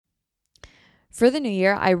For the new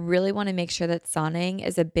year, I really want to make sure that sauning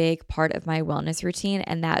is a big part of my wellness routine,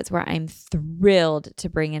 and that's where I'm thrilled to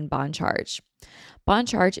bring in Bon Charge. Bon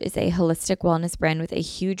Charge is a holistic wellness brand with a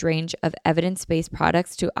huge range of evidence-based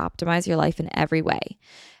products to optimize your life in every way.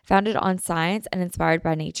 Founded on science and inspired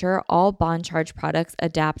by nature, all Bon Charge products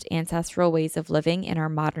adapt ancestral ways of living in our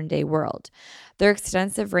modern-day world. Their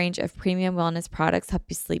extensive range of premium wellness products help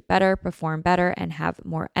you sleep better, perform better, and have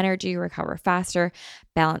more energy, recover faster,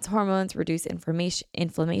 balance hormones, reduce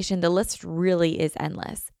inflammation. The list really is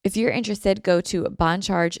endless. If you're interested, go to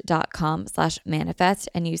boncharge.com/manifest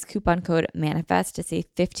and use coupon code MANIFEST to save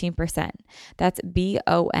 15%. That's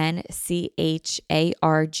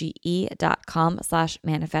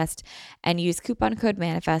BONCHARGE.com/manifest and use coupon code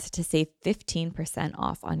MANIFEST to save 15%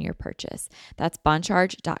 off on your purchase. That's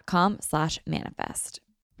boncharge.com/manifest.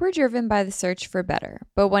 We're driven by the search for better,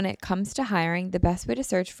 but when it comes to hiring, the best way to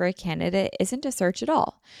search for a candidate isn't to search at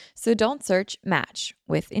all. So don't search, match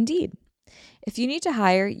with Indeed. If you need to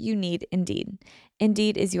hire, you need Indeed.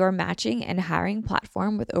 Indeed is your matching and hiring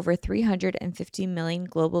platform with over 350 million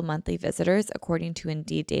global monthly visitors, according to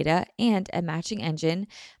Indeed data, and a matching engine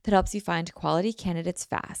that helps you find quality candidates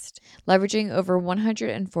fast. Leveraging over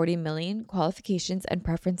 140 million qualifications and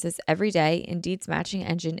preferences every day, Indeed's matching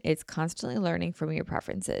engine is constantly learning from your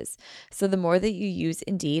preferences. So the more that you use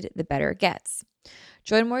Indeed, the better it gets.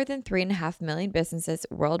 Join more than 3.5 million businesses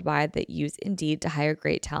worldwide that use Indeed to hire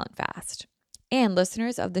great talent fast. And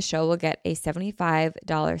listeners of the show will get a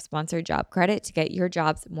 $75 sponsored job credit to get your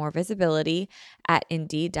jobs more visibility at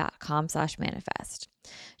Indeed.com/manifest.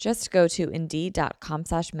 Just go to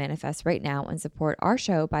Indeed.com/manifest right now and support our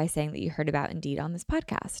show by saying that you heard about Indeed on this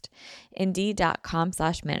podcast.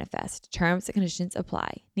 Indeed.com/manifest. Terms and conditions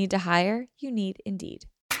apply. Need to hire? You need Indeed.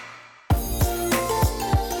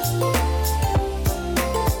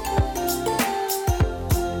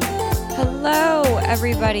 Hello,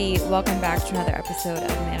 everybody. Welcome back to another episode of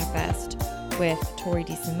Manifest with Tori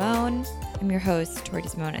DeSimone. I'm your host, Tori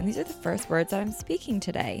DeSimone, and these are the first words that I'm speaking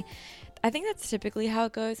today. I think that's typically how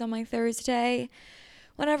it goes on my Thursday.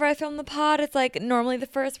 Whenever I film the pod, it's like normally the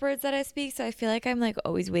first words that I speak, so I feel like I'm like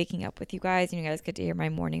always waking up with you guys, and you guys get to hear my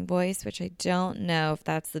morning voice, which I don't know if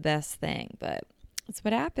that's the best thing, but that's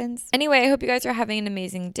what happens. Anyway, I hope you guys are having an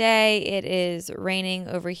amazing day. It is raining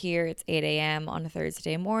over here. It's 8 a.m. on a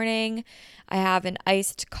Thursday morning. I have an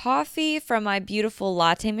iced coffee from my beautiful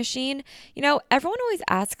latte machine. You know, everyone always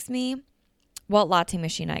asks me what latte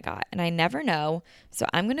machine I got, and I never know. So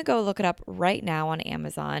I'm going to go look it up right now on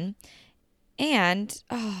Amazon. And,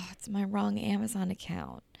 it's my wrong Amazon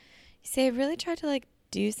account. You see, I really tried to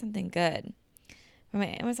do something good. But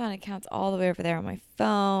my Amazon account's all the way over there on my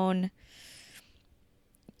phone.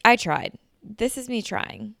 I tried. This is me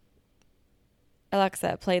trying.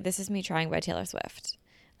 Alexa, play This Is Me Trying by Taylor Swift.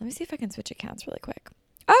 Let me see if I can switch accounts really quick.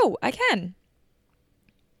 Oh, I can.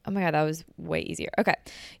 Oh my God, that was way easier. Okay.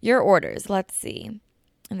 Your orders. Let's see.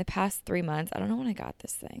 In the past 3 months, I don't know when I got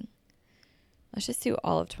this thing. Let's just do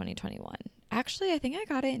all of 2021. Actually, I think I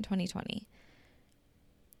got it in 2020.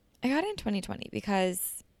 I got it in 2020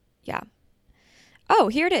 because, yeah. Oh,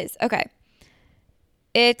 here it is. Okay.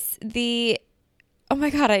 It's the... Oh my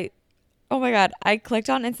God, I clicked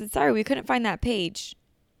on and said, sorry, we couldn't find that page.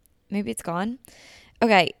 Maybe it's gone.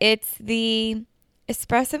 Okay, it's the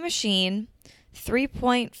espresso machine,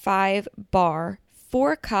 3.5 bar,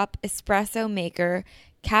 4-cup espresso maker,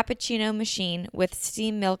 cappuccino machine with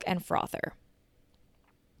steam milk and frother.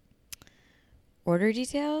 Order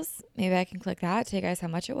details. Maybe I can click that, tell you guys how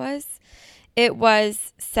much it was. It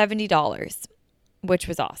was $70, which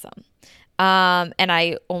was awesome. And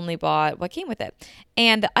I only bought what came with it.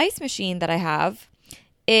 And the ice machine that I have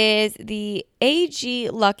is the AG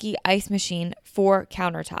Lucky Ice Machine for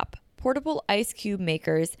countertop. Portable ice cube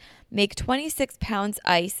makers make 26 pounds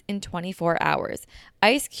ice in 24 hours.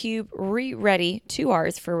 Ice cube ready, 2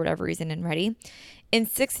 hours for whatever reason and ready, in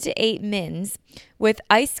 6 to 8 mins with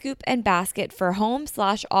ice scoop and basket for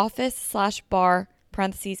home/office/bar,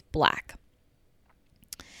 parentheses, black.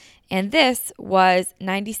 And this was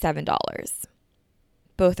 $97.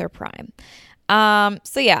 Both are prime.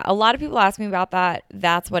 So yeah, a lot of people ask me about that.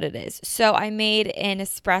 That's what it is. So I made an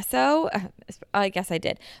espresso. I guess I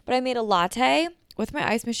did. But I made a latte with my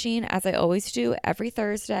ice machine, as I always do every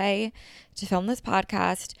Thursday to film this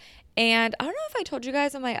podcast. And I don't know if I told you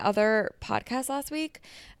guys on my other podcast last week,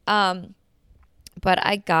 but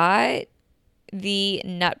I got the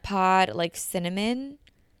Nut Pod cinnamon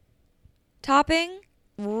topping.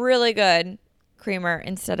 Really good creamer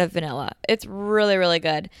instead of vanilla. It's really, really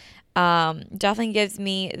good. Definitely gives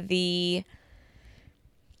me the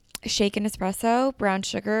shaken espresso brown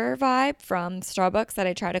sugar vibe from Starbucks that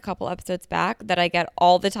I tried a couple episodes back that I get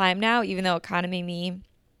all the time now, even though it kind of made me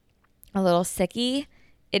a little sicky.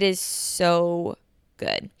 It is so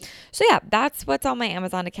good. So yeah, that's what's on my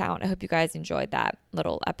Amazon account. I hope you guys enjoyed that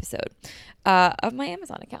little episode of my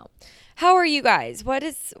Amazon account. How are you guys?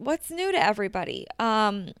 What's new to everybody?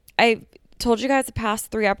 I told you guys the past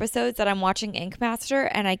 3 episodes that I'm watching Ink Master,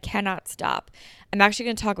 and I cannot stop. I'm actually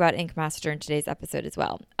going to talk about Ink Master in today's episode as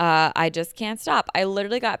well. I just can't stop. I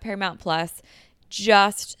literally got Paramount Plus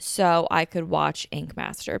just so I could watch Ink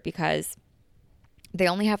Master because they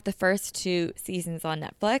only have the first 2 seasons on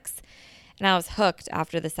Netflix, and I was hooked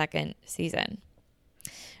after the second season,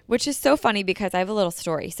 which is so funny because I have a little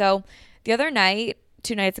story. So the other night,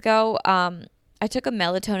 2 nights ago, I took a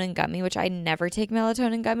melatonin gummy, which I never take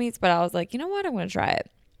melatonin gummies, but I was like, you know what? I'm going to try it.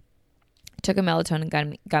 Took a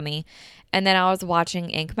melatonin gummy, and then I was watching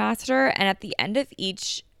Ink Master, and at the end of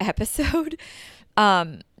each episode,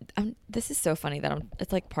 this is so funny that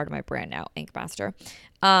it's like part of my brand now, Ink Master.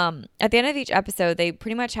 At the end of each episode, they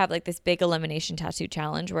pretty much have like this big elimination tattoo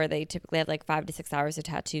challenge where they typically have like 5 to 6 hours to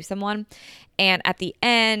tattoo someone. And at the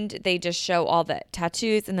end, they just show all the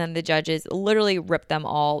tattoos, and then the judges literally rip them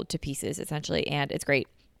all to pieces essentially. And it's great.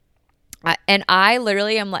 And I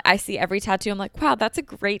literally am like, I see every tattoo. I'm like, wow, that's a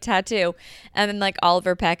great tattoo. And then like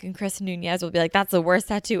Oliver Peck and Chris Nunez will be like, that's the worst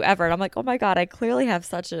tattoo ever. And I'm like, oh my God, I clearly have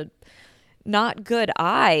such a not good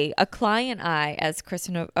eye, a client eye, as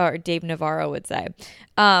or Dave Navarro would say.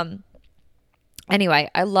 Anyway,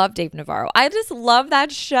 I love Dave Navarro. I just love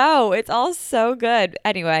that show. It's all so good.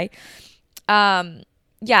 Anyway,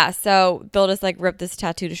 yeah, so they'll just like rip this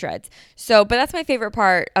tattoo to shreds. So, but that's my favorite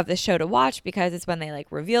part of the show to watch because it's when they like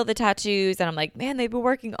reveal the tattoos, and I'm like, man, they've been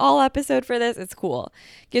working all episode for this. It's cool.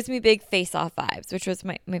 Gives me big Face Off vibes, which was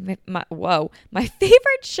my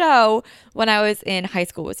favorite show when I was in high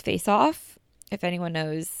school was Face Off. If anyone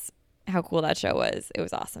knows how cool that show was, it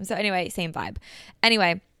was awesome. So anyway, same vibe.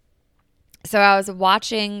 Anyway, so I was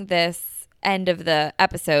watching this end of the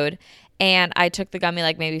episode, and I took the gummy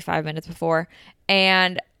like maybe 5 minutes before.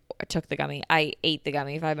 And I ate the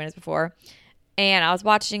gummy 5 minutes before, and I was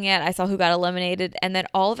watching it. I saw who got eliminated. And then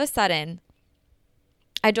all of a sudden,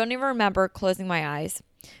 I don't even remember closing my eyes,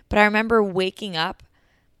 but I remember waking up,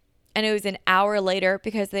 and it was an hour later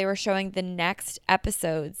because they were showing the next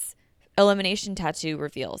episode's elimination tattoo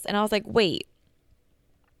reveals. And I was like, wait,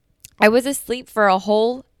 I was asleep for a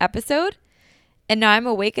whole episode and now I'm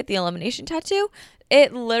awake at the elimination tattoo.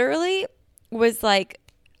 It literally was like,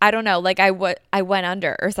 I don't know, like I went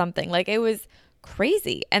under or something. Like it was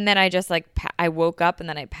crazy. And then I just like, I woke up and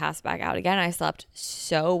then I passed back out again. I slept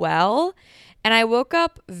so well. And I woke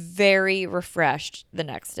up very refreshed the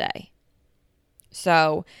next day.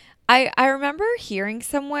 So I remember hearing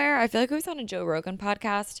somewhere, I feel like it was on a Joe Rogan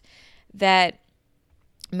podcast, that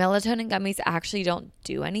melatonin gummies actually don't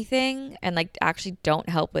do anything and like actually don't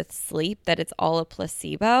help with sleep, that it's all a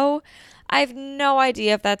placebo. I have no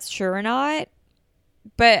idea if that's true or not.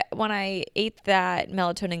 But when I ate that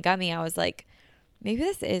melatonin gummy, I was like, maybe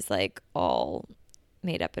this is like all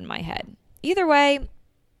made up in my head. Either way,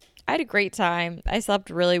 I had a great time. I slept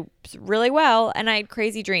really, really well, and I had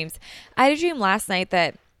crazy dreams. I had a dream last night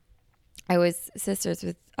that I was sisters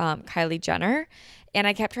with Kylie Jenner, and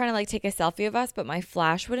I kept trying to like take a selfie of us, but my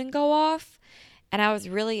flash wouldn't go off. And I was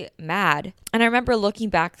really mad. And I remember looking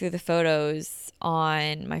back through the photos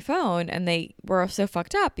on my phone, and they were so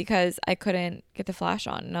fucked up because I couldn't get the flash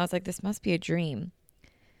on. And I was like, this must be a dream.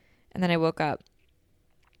 And then I woke up.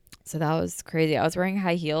 So that was crazy. I was wearing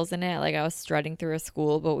high heels in it. Like I was strutting through a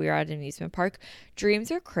school, but we were at an amusement park.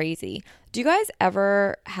 Dreams are crazy. Do you guys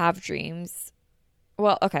ever have dreams?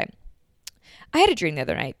 Well, okay. I had a dream the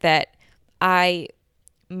other night that my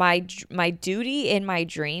duty in my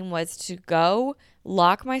dream was to go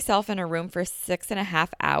lock myself in a room for 6.5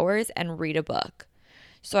 hours and read a book.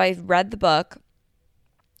 So I read the book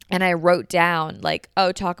and I wrote down like,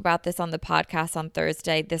 oh, talk about this on the podcast on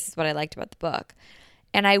Thursday. This is what I liked about the book.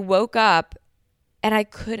 And I woke up and I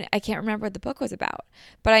can't remember what the book was about,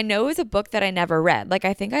 but I know it was a book that I never read. Like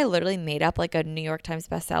I think I literally made up like a New York Times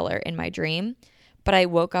bestseller in my dream. But I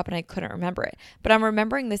woke up and I couldn't remember it. But I'm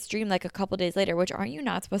remembering this dream like a couple days later, which aren't you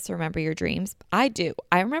not supposed to remember your dreams? I do.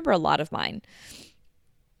 I remember a lot of mine.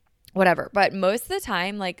 Whatever. But most of the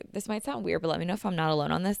time, like this might sound weird, but let me know if I'm not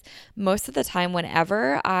alone on this. Most of the time,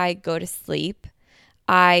 whenever I go to sleep,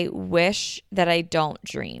 I wish that I don't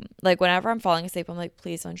dream. Like whenever I'm falling asleep, I'm like,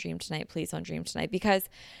 please don't dream tonight. Please don't dream tonight. Because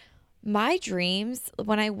my dreams,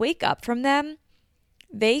 when I wake up from them,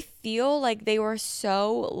 they feel like they were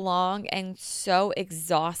so long and so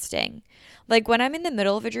exhausting. Like when I'm in the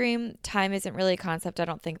middle of a dream, time isn't really a concept. I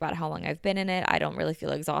don't think about how long I've been in it. I don't really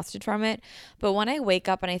feel exhausted from it. But when I wake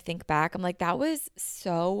up and I think back, I'm like, that was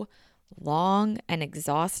so long and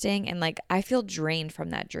exhausting. And like, I feel drained from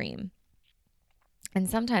that dream. And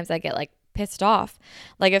sometimes I get like pissed off.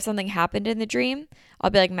 Like if something happened in the dream, I'll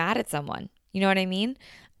be like mad at someone. You know what I mean?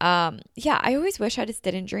 Yeah, I always wish I just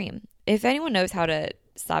didn't dream. If anyone knows how to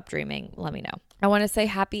stop dreaming, let me know. I want to say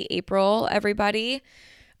happy April, everybody.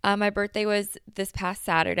 My birthday was this past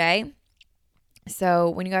Saturday. So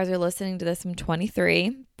when you guys are listening to this, I'm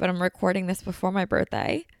 23, but I'm recording this before my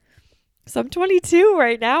birthday. So I'm 22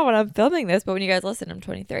 right now when I'm filming this, but when you guys listen, I'm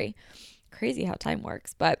 23. Crazy how time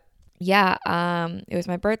works. But yeah, it was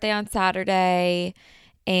my birthday on Saturday.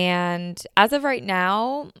 And as of right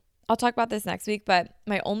now, I'll talk about this next week, but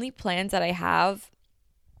my only plans that I have,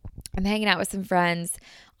 I'm hanging out with some friends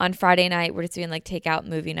on Friday night. We're just doing like takeout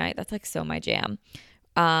movie night. That's like so my jam.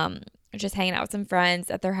 Just hanging out with some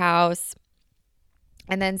friends at their house.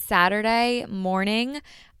 And then Saturday morning,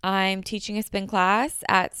 I'm teaching a spin class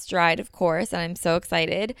at Stride, of course, and I'm so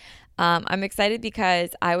excited. I'm excited because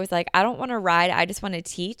I was like, I don't want to ride. I just want to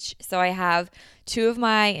teach. So I have two of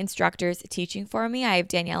my instructors teaching for me. I have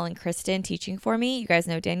Danielle and Kristen teaching for me. You guys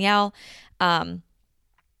know Danielle. And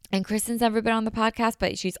Kristen's never been on the podcast,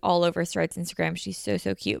 but she's all over Stride's Instagram. She's so,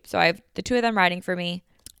 so cute. So I have the two of them riding for me.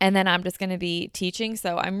 And then I'm just going to be teaching.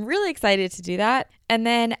 So I'm really excited to do that. And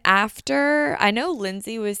then after, I know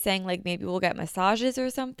Lindsay was saying like maybe we'll get massages or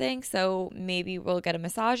something. So maybe we'll get a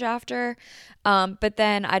massage after. But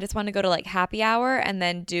then I just want to go to like happy hour and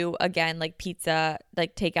then do again like pizza,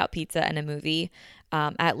 like takeout pizza and a movie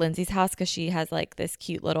at Lindsay's house because she has like this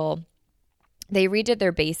cute little, they redid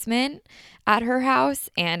their basement at her house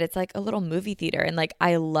and it's like a little movie theater. And like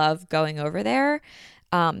I love going over there.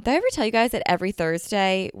 Did I ever tell you guys that every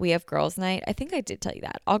Thursday we have girls' night? I think I did tell you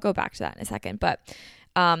that. I'll go back to that in a second. But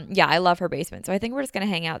yeah, I love her basement. So I think we're just going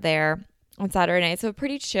to hang out there on Saturday night. So a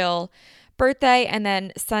pretty chill birthday. And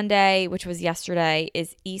then Sunday, which was yesterday,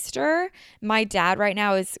 is Easter. My dad right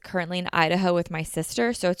now is currently in Idaho with my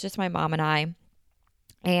sister. So it's just my mom and I.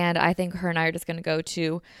 And I think her and I are just going to go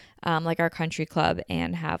to like our country club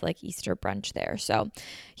and have like Easter brunch there. So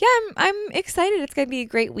yeah, I'm excited. It's going to be a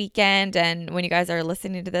great weekend. And when you guys are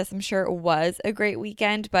listening to this, I'm sure it was a great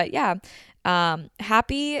weekend. But yeah,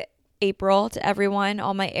 happy April to everyone,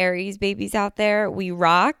 all my Aries babies out there. We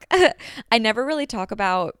rock. I never really talk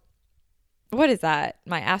about, what is that?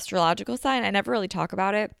 My astrological sign. I never really talk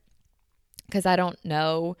about it because I don't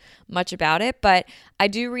know much about it, but I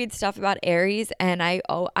do read stuff about Aries and I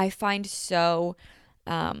find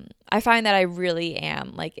that I really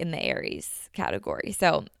am like in the Aries category.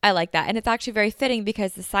 So I like that. And it's actually very fitting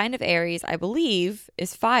because the sign of Aries, I believe,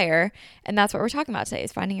 is fire. And that's what we're talking about today,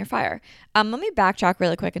 is finding your fire. Let me backtrack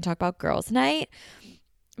really quick and talk about girls' night.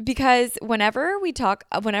 Because whenever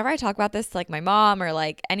I talk about this to like my mom or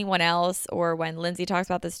like anyone else, or when Lindsay talks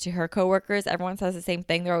about this to her coworkers, everyone says the same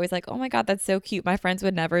thing. They're always like, oh my God, that's so cute. My friends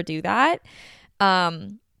would never do that.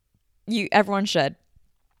 Everyone should.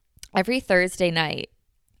 Every Thursday night,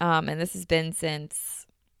 and this has been since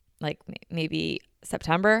like maybe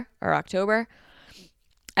September or October,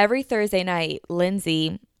 every Thursday night,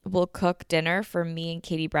 Lindsay will cook dinner for me and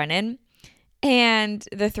Katie Brennan. And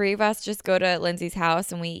the three of us just go to Lindsay's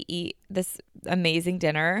house and we eat this amazing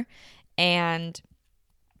dinner. And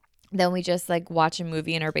then we just like watch a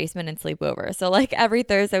movie in our basement and sleep over. So like every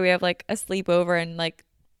Thursday we have like a sleepover and like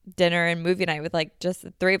dinner and movie night with like just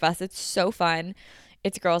the three of us. It's so fun.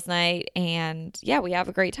 It's girls' night. And yeah, we have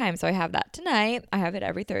a great time. So I have that tonight. I have it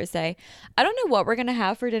every Thursday. I don't know what we're going to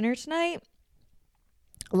have for dinner tonight.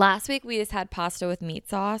 Last week we just had pasta with meat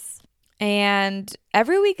sauce. And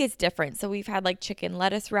every week is different. So we've had like chicken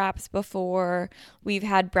lettuce wraps before. We've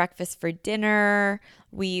had breakfast for dinner.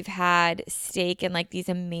 We've had steak and like these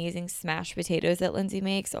amazing smashed potatoes that Lindsay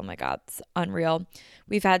makes. Oh my God, it's unreal.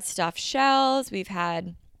 We've had stuffed shells. We've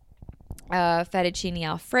had fettuccine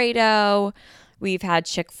Alfredo. We've had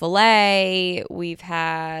Chick-fil-A. We've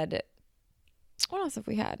had, what else have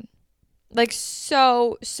we had? Like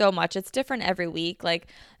so much. It's different every week. Like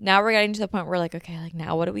now we're getting to the point where like, okay, like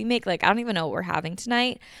now what do we make? Like I don't even know what we're having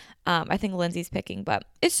tonight. I think Lindsay's picking, but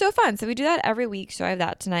it's so fun. So we do that every week. So I have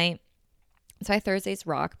that tonight. So I Thursdays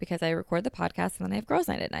rock because I record the podcast and then I have girls'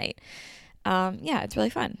 night at night. Yeah, it's really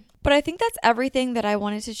fun. But I think that's everything that I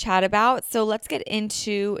wanted to chat about. So let's get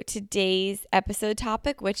into today's episode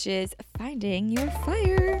topic, which is finding your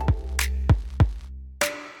fire.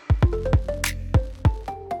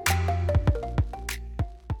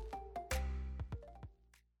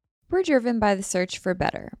 We're driven by the search for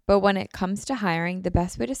better, but when it comes to hiring, the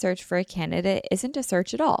best way to search for a candidate isn't to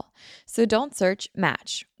search at all. So don't search,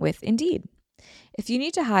 match with Indeed. If you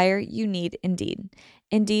need to hire, you need Indeed.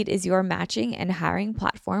 Indeed is your matching and hiring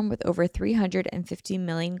platform with over 350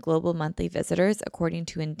 million global monthly visitors, according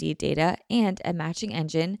to Indeed data, and a matching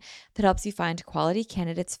engine that helps you find quality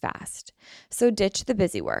candidates fast. So ditch the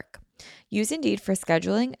busy work. Use Indeed for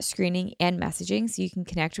scheduling, screening, and messaging so you can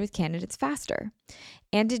connect with candidates faster.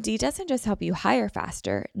 And Indeed doesn't just help you hire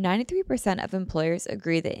faster. 93% of employers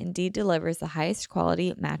agree that Indeed delivers the highest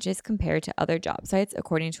quality matches compared to other job sites,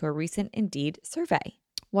 according to a recent Indeed survey.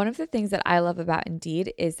 One of the things that I love about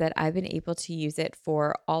Indeed is that I've been able to use it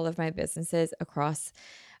for all of my businesses across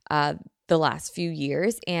the last few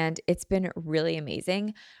years, and it's been really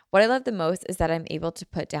amazing. What I love the most is that I'm able to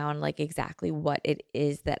put down like exactly what it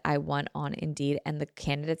is that I want on Indeed, and the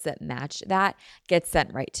candidates that match that get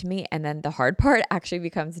sent right to me. And then the hard part actually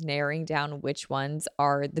becomes narrowing down which ones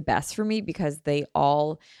are the best for me, because they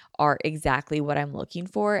all are exactly what I'm looking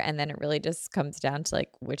for. And then it really just comes down to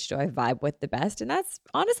like, which do I vibe with the best? And that's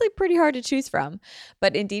honestly pretty hard to choose from.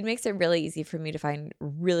 But Indeed makes it really easy for me to find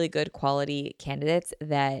really good quality candidates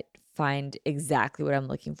that find exactly what I'm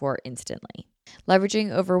looking for instantly. Leveraging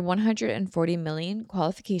over 140 million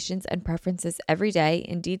qualifications and preferences every day,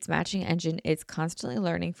 Indeed's matching engine is constantly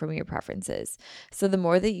learning from your preferences. So the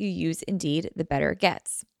more that you use Indeed, the better it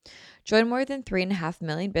gets. Join more than 3.5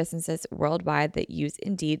 million businesses worldwide that use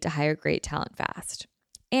Indeed to hire great talent fast.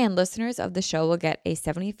 And listeners of the show will get a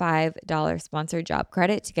 $75 sponsored job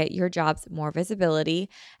credit to get your jobs more visibility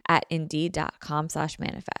at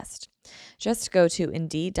Indeed.com/manifest. Just go to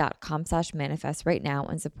Indeed.com/manifest right now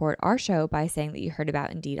and support our show by saying that you heard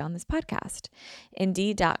about Indeed on this podcast.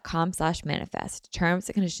 Indeed.com/manifest. Terms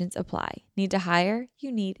and conditions apply. Need to hire?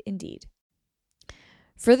 You need Indeed.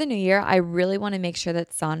 For the new year, I really want to make sure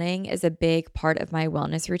that sauning is a big part of my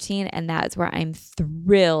wellness routine, and that is where I'm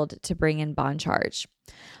thrilled to bring in Bon Charge.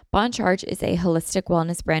 Bon Charge is a holistic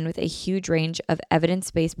wellness brand with a huge range of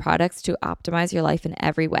evidence-based products to optimize your life in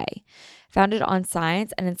every way. Founded on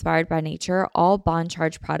science and inspired by nature, all Bon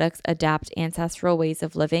Charge products adapt ancestral ways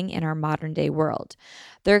of living in our modern-day world.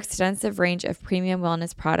 Their extensive range of premium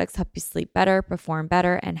wellness products help you sleep better, perform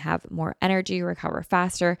better, and have more energy, recover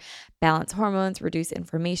faster, balance hormones, reduce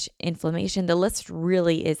inflammation. The list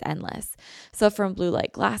really is endless. So from blue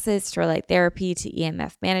light glasses, to light therapy, to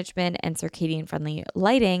EMF management and circadian-friendly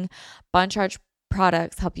lighting, Bon Charge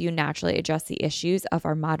products help you naturally address the issues of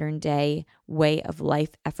our modern day way of life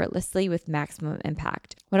effortlessly with maximum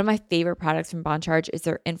impact. One of my favorite products from Bon Charge is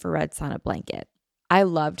their infrared sauna blanket. I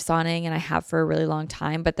loved sauning and I have for a really long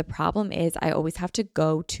time, but the problem is I always have to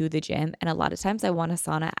go to the gym, and a lot of times I want a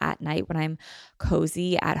sauna at night when I'm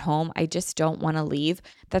cozy at home. I just don't want to leave.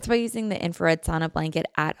 That's why using the infrared sauna blanket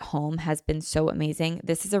at home has been so amazing.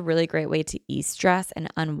 This is a really great way to ease stress and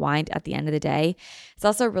unwind at the end of the day. It's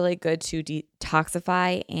also really good to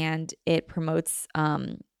detoxify, and it promotes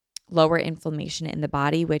lower inflammation in the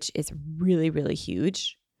body, which is really, really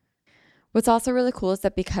huge. What's also really cool is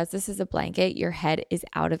that because this is a blanket, your head is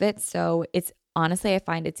out of it. So it's honestly, I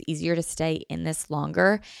find it's easier to stay in this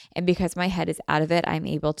longer. And because my head is out of it, I'm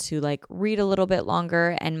able to like read a little bit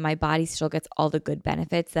longer, and my body still gets all the good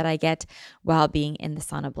benefits that I get while being in the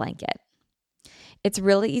sauna blanket. It's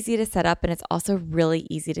really easy to set up, and it's also really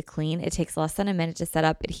easy to clean. It takes less than a minute to set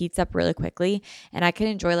up. It heats up really quickly, and I can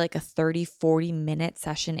enjoy like a 30-40 minute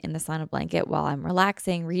session in the sauna blanket while I'm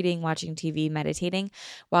relaxing, reading, watching TV, meditating.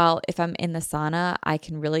 While if I'm in the sauna, I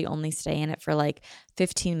can really only stay in it for like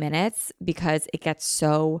 15 minutes because it gets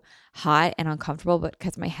so hot and uncomfortable, but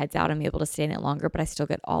because my head's out, I'm able to stay in it longer, but I still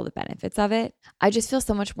get all the benefits of it. I just feel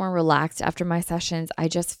so much more relaxed after my sessions. I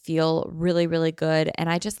just feel really, really good, and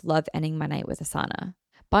I just love ending my night with a sauna.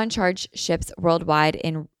 Bon Charge ships worldwide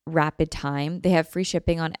in rapid time. They have free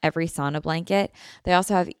shipping on every sauna blanket. They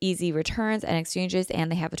also have easy returns and exchanges, and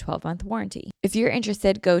they have a 12-month warranty. If you're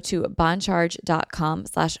interested, go to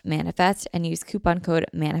boncharge.com/manifest and use coupon code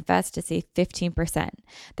manifest to save 15%.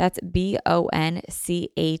 That's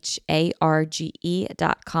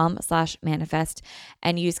BONCHARGE.com/manifest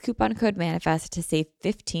and use coupon code manifest to save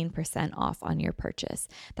 15% off on your purchase.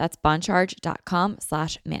 That's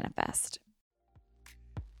boncharge.com/manifest.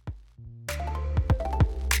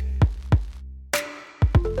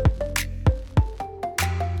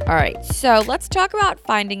 All right, so let's talk about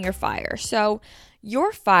finding your fire. So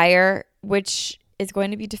your fire, which is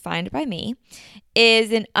going to be defined by me,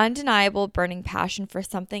 is an undeniable burning passion for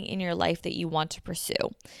something in your life that you want to pursue.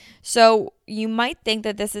 So you might think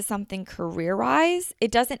that this is something career-wise.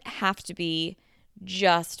 It doesn't have to be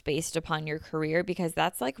just based upon your career, because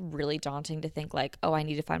that's like really daunting to think like, oh, I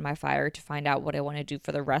need to find my fire to find out what I want to do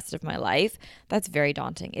for the rest of my life. That's very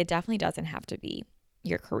daunting. It definitely doesn't have to be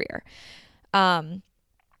your career.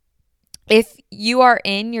 If you are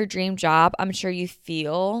in your dream job, I'm sure you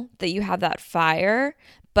feel that you have that fire,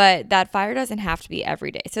 but that fire doesn't have to be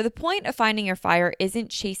every day. So the point of finding your fire isn't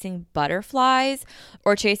chasing butterflies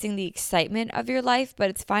or chasing the excitement of your life, but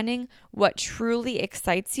it's finding what truly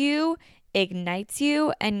excites you, ignites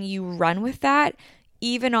you, and you run with that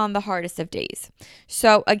even on the hardest of days.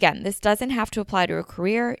 So again, this doesn't have to apply to a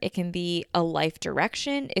career. It can be a life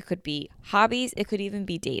direction. It could be hobbies. It could even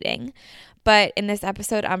be dating. But in this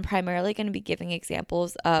episode, I'm primarily going to be giving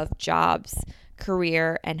examples of jobs,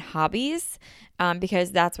 career, and hobbies, because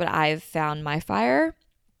that's what I've found my fire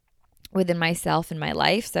within myself and my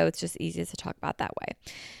life. So it's just easiest to talk about that way.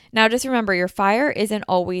 Now, just remember, your fire isn't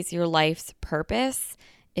always your life's purpose,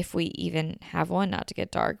 if we even have one, not to get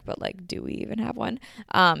dark, but like, do we even have one?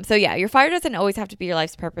 So yeah, your fire doesn't always have to be your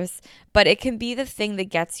life's purpose, but it can be the thing that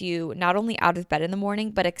gets you not only out of bed in the morning,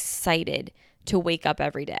 but excited to wake up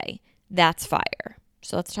every day. That's fire.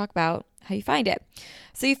 So let's talk about how you find it.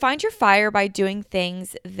 So you find your fire by doing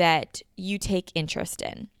things that you take interest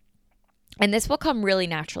in. And this will come really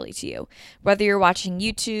naturally to you. Whether you're watching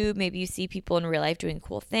YouTube, maybe you see people in real life doing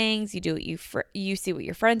cool things, you see what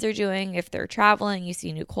your friends are doing, if they're traveling, you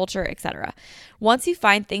see new culture, etc. Once you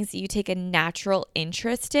find things that you take a natural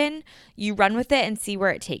interest in, you run with it and see where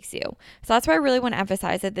it takes you. So that's why I really want to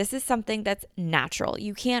emphasize that this is something that's natural.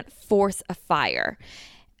 You can't force a fire.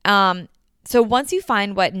 So once you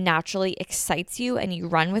find what naturally excites you and you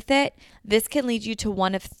run with it, this can lead you to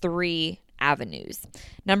one of three avenues.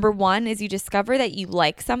 Number one is you discover that you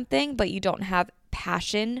like something, but you don't have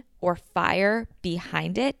passion or fire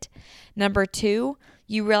behind it. Number two,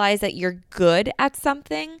 you realize that you're good at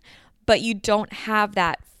something, but you don't have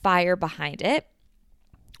that fire behind it.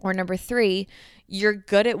 Or number three, you're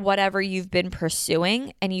good at whatever you've been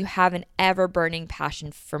pursuing and you have an ever-burning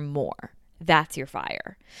passion for more. That's your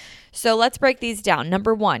fire. So let's break these down.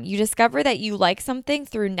 Number one, you discover that you like something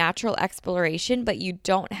through natural exploration, but you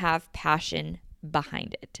don't have passion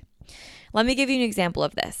behind it. Let me give you an example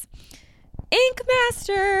of this. Ink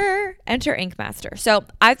Master. Enter Ink Master. So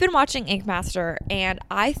I've been watching Ink Master, and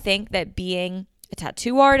I think that being a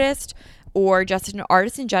tattoo artist or just an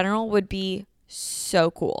artist in general would be so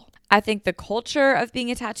cool. I think the culture of being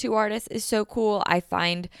a tattoo artist is so cool. I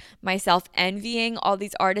find myself envying all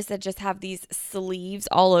these artists that just have these sleeves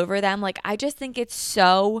all over them. Like, I just think it's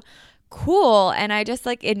so cool, and I just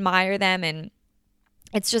like admire them, and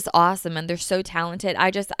it's just awesome, and they're so talented.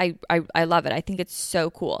 I love it. I think it's so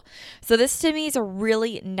cool. So this to me is a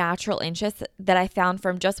really natural interest that I found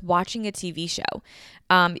from just watching a TV show.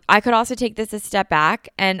 I could also take this a step back,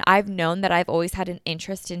 and I've known that I've always had an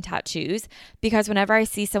interest in tattoos, because whenever I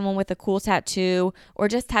see someone with a cool tattoo or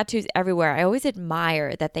just tattoos everywhere, I always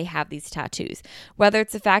admire that they have these tattoos. Whether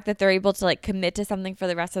it's the fact that they're able to like commit to something for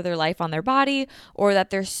the rest of their life on their body, or that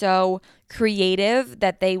they're so creative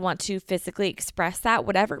that they want to physically express that,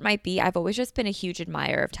 whatever it might be, I've always just been a huge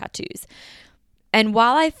admirer of tattoos. And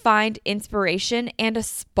while I find inspiration and a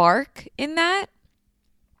spark in that,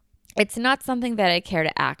 it's not something that I care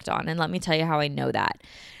to act on. And let me tell you how I know that.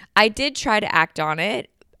 I did try to act on it.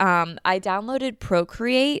 I downloaded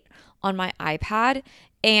Procreate on my iPad,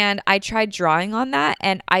 and I tried drawing on that,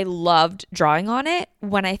 and I loved drawing on it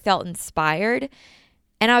when I felt inspired.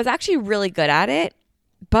 And I was actually really good at it,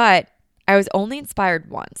 but I was only inspired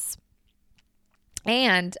once.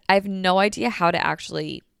 And I have no idea how to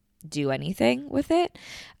actually do anything with it.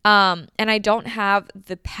 And I don't have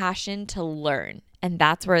the passion to learn. And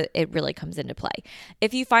that's where it really comes into play.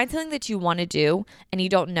 If you find something that you want to do and you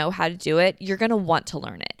don't know how to do it, you're going to want to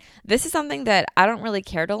learn it. This is something that I don't really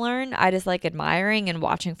care to learn. I just like admiring and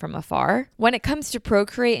watching from afar. When it comes to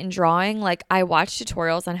Procreate and drawing, like, I watch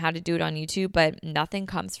tutorials on how to do it on YouTube, but nothing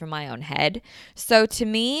comes from my own head. So to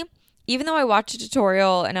me, even though I watched a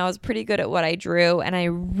tutorial and I was pretty good at what I drew, and I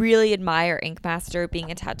really admire Ink Master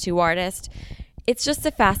being a tattoo artist, it's just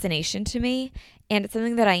a fascination to me, and it's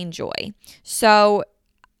something that I enjoy. So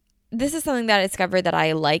this is something that I discovered that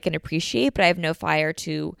I like and appreciate, but I have no fire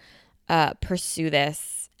to pursue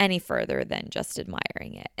this any further than just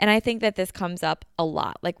admiring it. And I think that this comes up a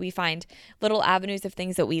lot. Like, we find little avenues of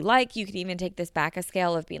things that we like. You could even take this back a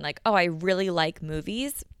scale of being like, oh, I really like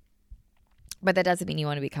movies, but that doesn't mean you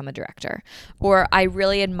want to become a director. Or I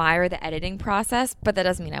really admire the editing process, but that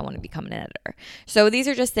doesn't mean I want to become an editor. So these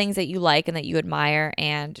are just things that you like and that you admire,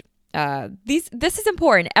 and this is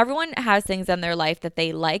important. Everyone has things in their life that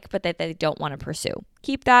they like, but that they don't want to pursue.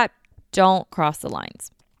 Keep that. Don't cross the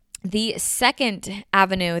lines. The second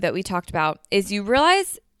avenue that we talked about is you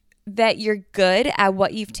realize that you're good at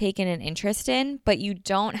what you've taken an interest in, but you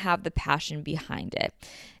don't have the passion behind it.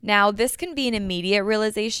 Now, this can be an immediate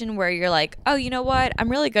realization where you're like, oh, you know what? I'm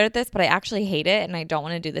really good at this, but I actually hate it and I don't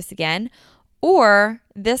want to do this again. Or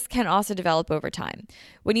this can also develop over time.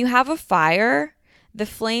 When you have a fire, the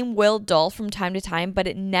flame will dull from time to time, but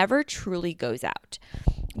it never truly goes out.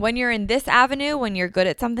 When you're in this avenue, when you're good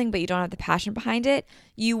at something but you don't have the passion behind it,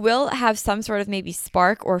 you will have some sort of maybe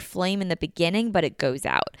spark or flame in the beginning, but it goes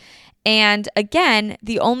out. And again,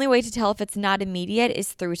 the only way to tell if it's not immediate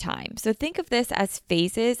is through time. So think of this as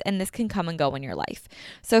phases, and this can come and go in your life.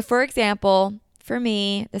 So for example, for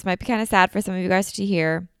me, this might be kind of sad for some of you guys to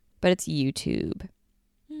hear, but it's YouTube.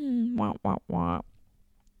 Wah, wah, wah.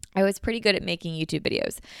 I was pretty good at making YouTube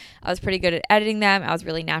videos. I was pretty good at editing them. I was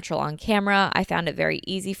really natural on camera. I found it very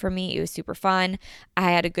easy for me. It was super fun.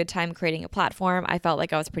 I had a good time creating a platform. I felt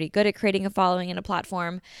like I was pretty good at creating a following in a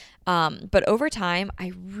platform. But over time,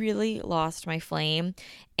 I really lost my flame,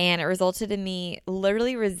 and it resulted in me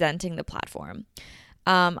literally resenting the platform.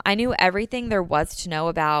 I knew everything there was to know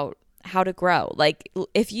about how to grow. Like,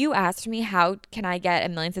 if you asked me, how can I get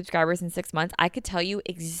 1 million subscribers in 6 months? I could tell you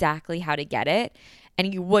exactly how to get it,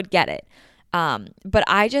 and you would get it. But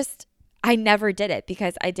I never did it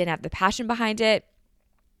because I didn't have the passion behind it.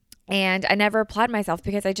 And I never applied myself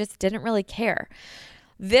because I just didn't really care.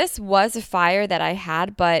 This was a fire that I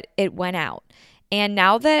had, but it went out. And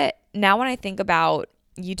now when I think about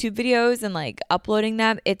YouTube videos and like uploading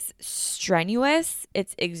them, it's strenuous,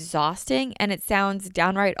 it's exhausting, and it sounds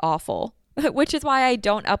downright awful, which is why I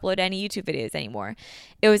don't upload any YouTube videos anymore.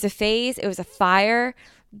 It was a phase, it was a fire,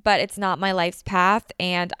 but it's not my life's path.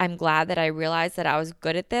 And I'm glad that I realized that I was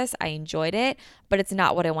good at this. I enjoyed it, but it's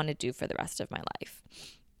not what I want to do for the rest of my life.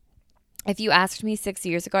 If you asked me 6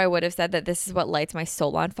 years ago, I would have said that this is what lights my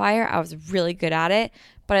soul on fire. I was really good at it,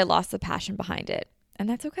 but I lost the passion behind it. And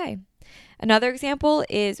that's okay. Another example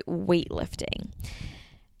is weightlifting.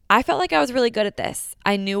 I felt like I was really good at this.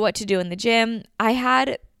 I knew what to do in the gym. I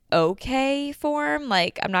had okay form.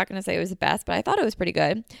 Like, I'm not going to say it was the best, but I thought it was pretty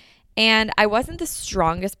good. And I wasn't the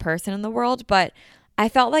strongest person in the world, but I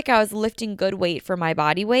felt like I was lifting good weight for my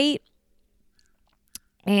body weight.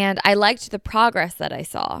 And I liked the progress that I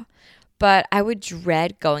saw. But I would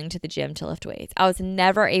dread going to the gym to lift weights. I was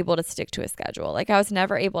never able to stick to a schedule. Like, I was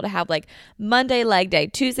never able to have like Monday leg day,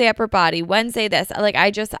 Tuesday upper body, Wednesday this. Like,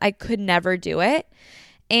 I could never do it.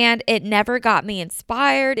 And it never got me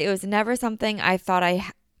inspired. It was never something I thought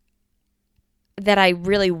that I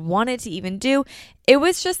really wanted to even do. It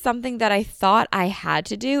was just something that I thought I had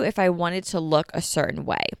to do if I wanted to look a certain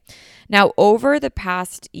way. Now, over the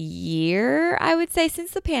past year, I would say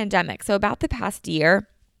since the pandemic, so about the past year,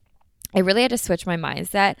 I really had to switch my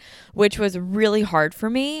mindset, which was really hard for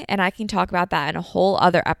me. And I can talk about that in a whole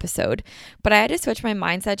other episode. But I had to switch my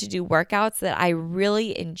mindset to do workouts that I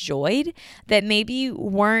really enjoyed that maybe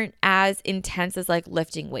weren't as intense as like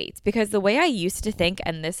lifting weights. Because the way I used to think,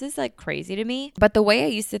 and this is like crazy to me, but the way I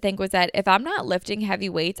used to think was that if I'm not lifting heavy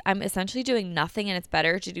weights, I'm essentially doing nothing, and it's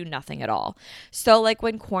better to do nothing at all. So like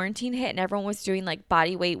when quarantine hit and everyone was doing like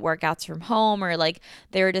body weight workouts from home, or like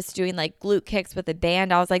they were just doing like glute kicks with a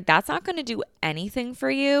band, I was like, that's not going to do anything for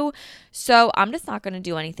you. So I'm just not going to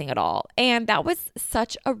do anything at all. And that was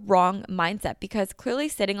such a wrong mindset, because clearly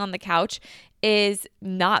sitting on the couch is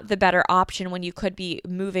not the better option when you could be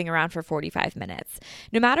moving around for 45 minutes.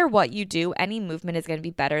 No matter what you do, any movement is going to be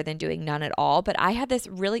better than doing none at all. But I had this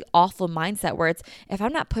really awful mindset where it's, if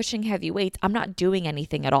I'm not pushing heavy weights, I'm not doing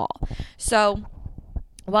anything at all. So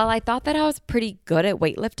while I thought that I was pretty good at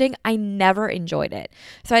weightlifting, I never enjoyed it.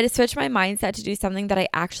 So I had to switch my mindset to do something that I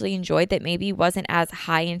actually enjoyed that maybe wasn't as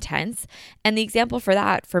high intense. And the example for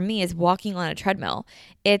that for me is walking on a treadmill.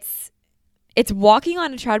 It's walking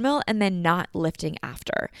on a treadmill and then not lifting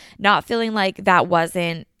after, not feeling like that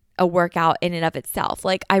wasn't a workout in and of itself.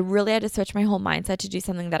 Like, I really had to switch my whole mindset to do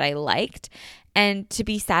something that I liked and to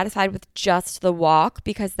be satisfied with just the walk,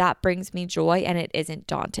 because that brings me joy and it isn't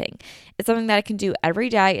daunting. It's something that I can do every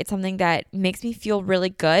day. It's something that makes me feel really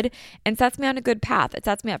good and sets me on a good path. It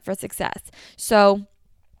sets me up for success. So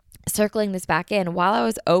circling this back in, while I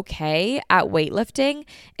was okay at weightlifting,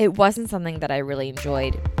 it wasn't something that I really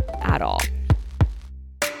enjoyed at all.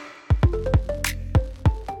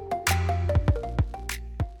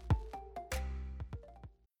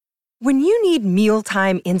 When you need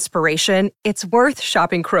mealtime inspiration, it's worth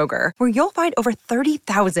shopping Kroger, where you'll find over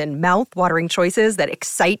 30,000 mouth-watering choices that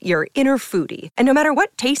excite your inner foodie. And no matter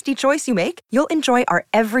what tasty choice you make, you'll enjoy our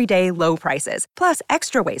everyday low prices, plus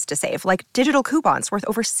extra ways to save, like digital coupons worth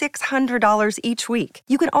over $600 each week.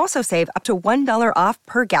 You can also save up to $1 off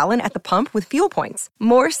per gallon at the pump with fuel points.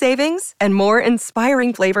 More savings and more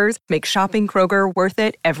inspiring flavors make shopping Kroger worth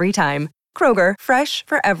it every time. Kroger, fresh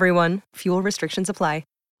for everyone. Fuel restrictions apply.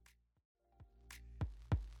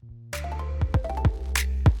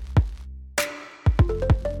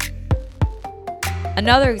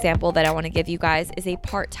 Another example that I want to give you guys is a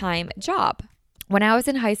part-time job. When I was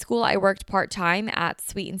in high school, I worked part-time at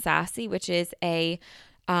Sweet and Sassy, which is a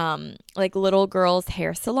like little girls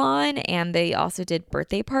hair salon, and they also did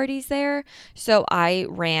birthday parties there. So I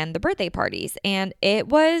ran the birthday parties, and it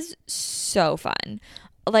was so fun.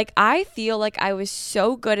 Like, I feel like I was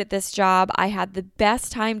so good at this job. I had the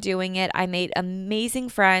best time doing it. I made amazing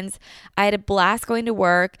friends. I had a blast going to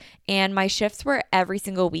work, and my shifts were every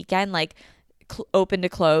single weekend, like open to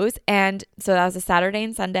close. And so that was a Saturday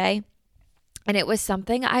and Sunday. And it was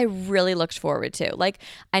something I really looked forward to. Like,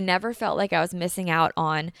 I never felt like I was missing out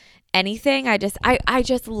on anything. I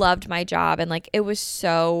just loved my job, and like, it was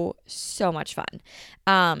so much fun.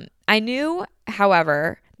 I knew,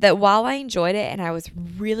 however, that while I enjoyed it and I was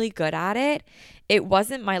really good at it, it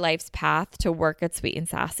wasn't my life's path to work at Sweet and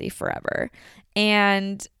Sassy forever.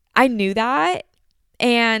 And I knew that,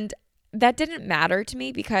 and that didn't matter to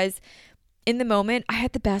me because in the moment, I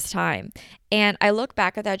had the best time. And I look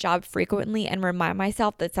back at that job frequently and remind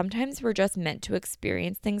myself that sometimes we're just meant to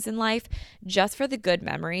experience things in life just for the good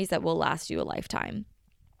memories that will last you a lifetime.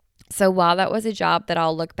 So while that was a job that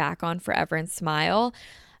I'll look back on forever and smile,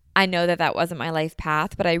 I know that that wasn't my life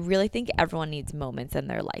path, but I really think everyone needs moments in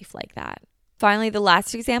their life like that. Finally, the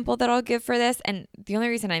last example that I'll give for this, and the only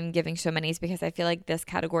reason I'm giving so many is because I feel like this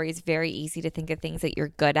category is very easy to think of things that you're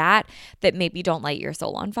good at that maybe don't light your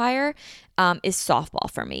soul on fire, is softball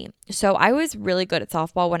for me. So I was really good at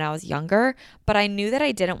softball when I was younger, but I knew that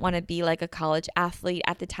I didn't want to be like a college athlete.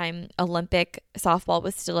 At the time, Olympic softball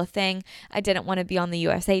was still a thing. I didn't want to be on the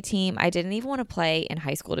USA team. I didn't even want to play in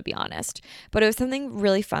high school, to be honest. But it was something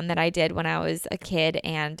really fun that I did when I was a kid,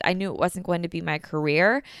 and I knew it wasn't going to be my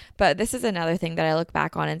career. But this is another thing that I look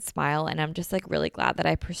back on and smile, and I'm just like really glad that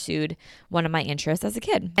I pursued one of my interests as a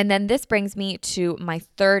kid. And then this brings me to my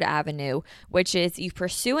third avenue, which is you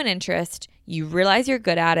pursue an interest, you realize you're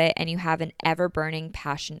good at it, and you have an ever-burning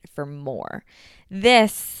passion for more.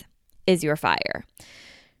 This is your fire.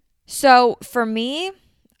 So for me,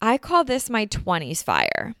 I call this my 20s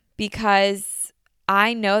fire, because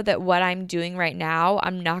I know that what I'm doing right now,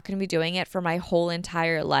 I'm not going to be doing it for my whole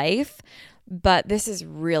entire life, but this is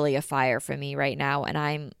really a fire for me right now, and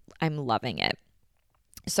I'm loving it.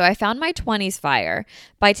 So I found my 20s fire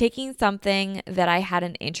by taking something that I had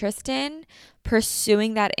an interest in,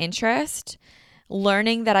 pursuing that interest,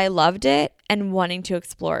 learning that I loved it, and wanting to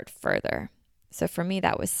explore it further. So for me,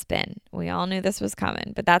 that was spin. We all knew this was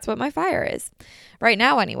coming, but that's what my fire is. Right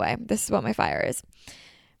now, anyway, this is what my fire is.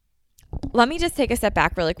 Let me just take a step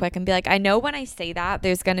back really quick and be like, I know when I say that,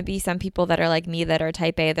 there's going to be some people that are like me that are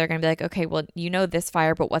type A. They're going to be like, okay, well, you know this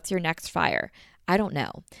fire, but what's your next fire? I don't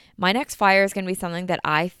know. My next fire is going to be something that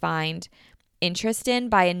I find interest in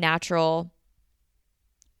by a natural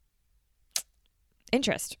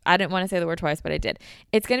interest. I didn't want to say the word twice, but I did.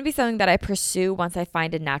 It's going to be something that I pursue once I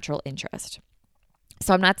find a natural interest.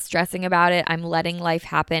 So I'm not stressing about it. I'm letting life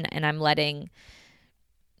happen, and I'm letting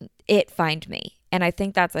it find me. And I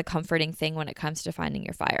think that's a comforting thing when it comes to finding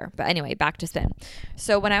your fire. But anyway, back to spin.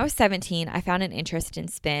 So when I was 17, I found an interest in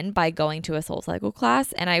spin by going to a SoulCycle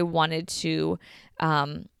class, and I wanted to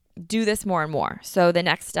do this more and more. So the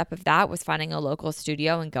next step of that was finding a local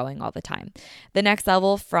studio and going all the time. The next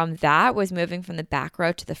level from that was moving from the back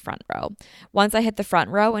row to the front row. Once I hit the front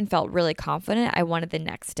row and felt really confident, I wanted the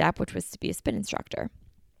next step, which was to be a spin instructor.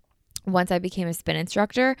 Once I became a spin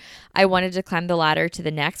instructor, I wanted to climb the ladder to the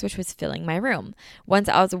next, which was filling my room. Once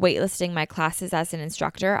I was waitlisting my classes as an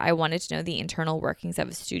instructor, I wanted to know the internal workings of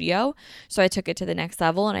a studio. So I took it to the next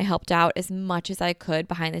level, and I helped out as much as I could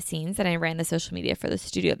behind the scenes, and I ran the social media for the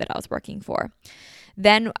studio that I was working for.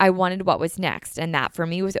 Then I wanted what was next, and that for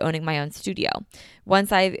me was owning my own studio.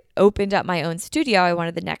 Once I opened up my own studio, I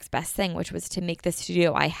wanted the next best thing, which was to make the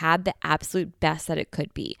studio I had the absolute best that it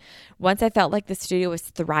could be. Once I felt like the studio was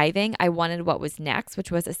thriving, I wanted what was next,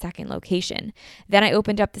 which was a second location. Then I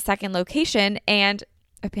opened up the second location, and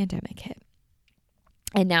a pandemic hit.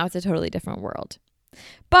 And now it's a totally different world.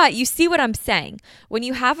 But you see what I'm saying? When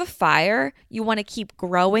you have a fire, you want to keep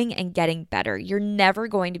growing and getting better. You're never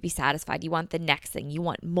going to be satisfied. You want the next thing. You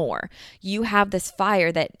want more. You have this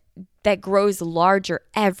fire that grows larger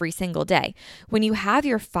every single day. When you have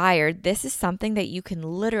your fire, this is something that you can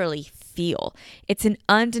literally feel. It's an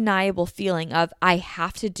undeniable feeling of, I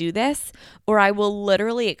have to do this or I will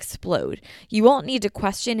literally explode. You won't need to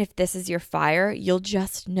question if this is your fire. You'll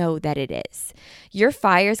just know that it is. Your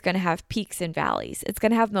fire is going to have peaks and valleys. It's going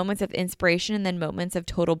to have moments of inspiration and then moments of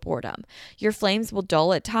total boredom. Your flames will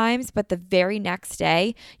dull at times, but the very next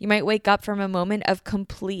day, you might wake up from a moment of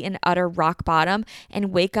complete and utter rock bottom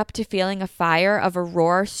and wake up to feeling a fire of a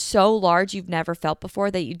roar so large you've never felt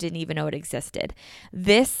before that you didn't even know it existed.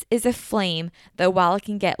 This is a flame that while it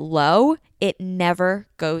can get low, it never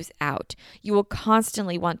goes out. You will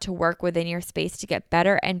constantly want to work within your space to get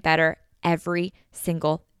better and better every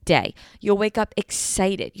single day. You'll wake up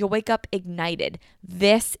excited. You'll wake up ignited.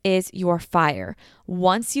 This is your fire.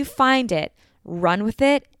 Once you find it, run with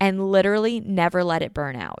it and literally never let it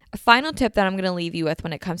burn out. A final tip that I'm going to leave you with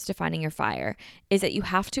when it comes to finding your fire is that you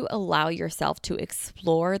have to allow yourself to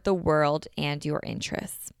explore the world and your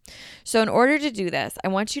interests. So in order to do this, I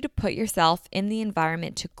want you to put yourself in the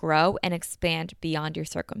environment to grow and expand beyond your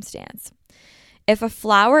circumstance. If a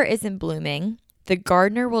flower isn't blooming, the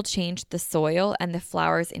gardener will change the soil and the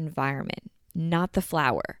flower's environment, not the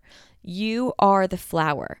flower. You are the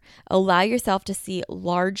flower. Allow yourself to see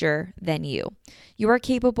larger than you. You are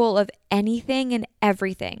capable of anything and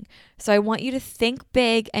everything. So I want you to think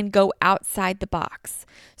big and go outside the box.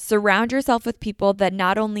 Surround yourself with people that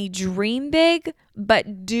not only dream big,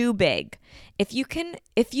 but do big. If you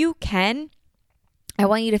can, I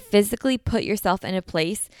want you to physically put yourself in a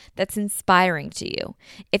place that's inspiring to you.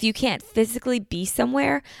 If you can't physically be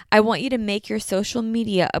somewhere, I want you to make your social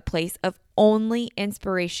media a place of only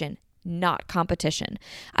inspiration, not competition.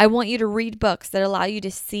 I want you to read books that allow you to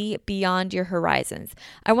see beyond your horizons.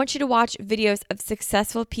 I want you to watch videos of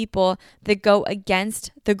successful people that go against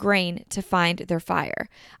the grain to find their fire.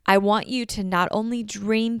 I want you to not only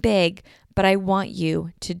dream big, but I want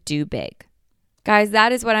you to do big. Guys,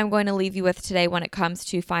 that is what I'm going to leave you with today when it comes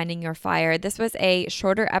to finding your fire. This was a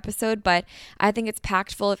shorter episode, but I think it's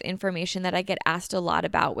packed full of information that I get asked a lot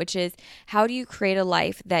about, which is how do you create a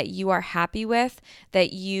life that you are happy with,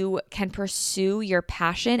 that you can pursue your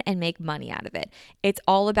passion and make money out of it? It's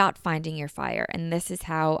all about finding your fire, and this is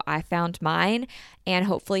how I found mine and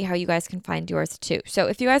hopefully how you guys can find yours too. So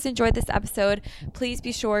if you guys enjoyed this episode, please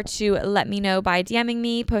be sure to let me know by DMing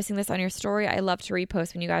me, posting this on your story. I love to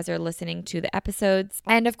repost when you guys are listening to the episodes.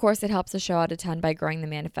 And of course, it helps the show out a ton by growing the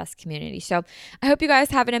Manifest community. So I hope you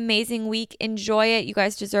guys have an amazing week. Enjoy it. You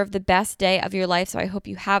guys deserve the best day of your life. So I hope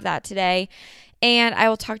you have that today. And I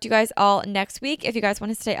will talk to you guys all next week. If you guys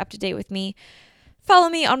want to stay up to date with me, follow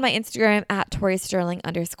me on my Instagram at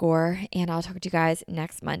 @ToriSterling_, and I'll talk to you guys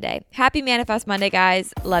next Monday. Happy Manifest Monday,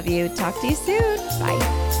 guys. Love you. Talk to you soon.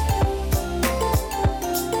 Bye.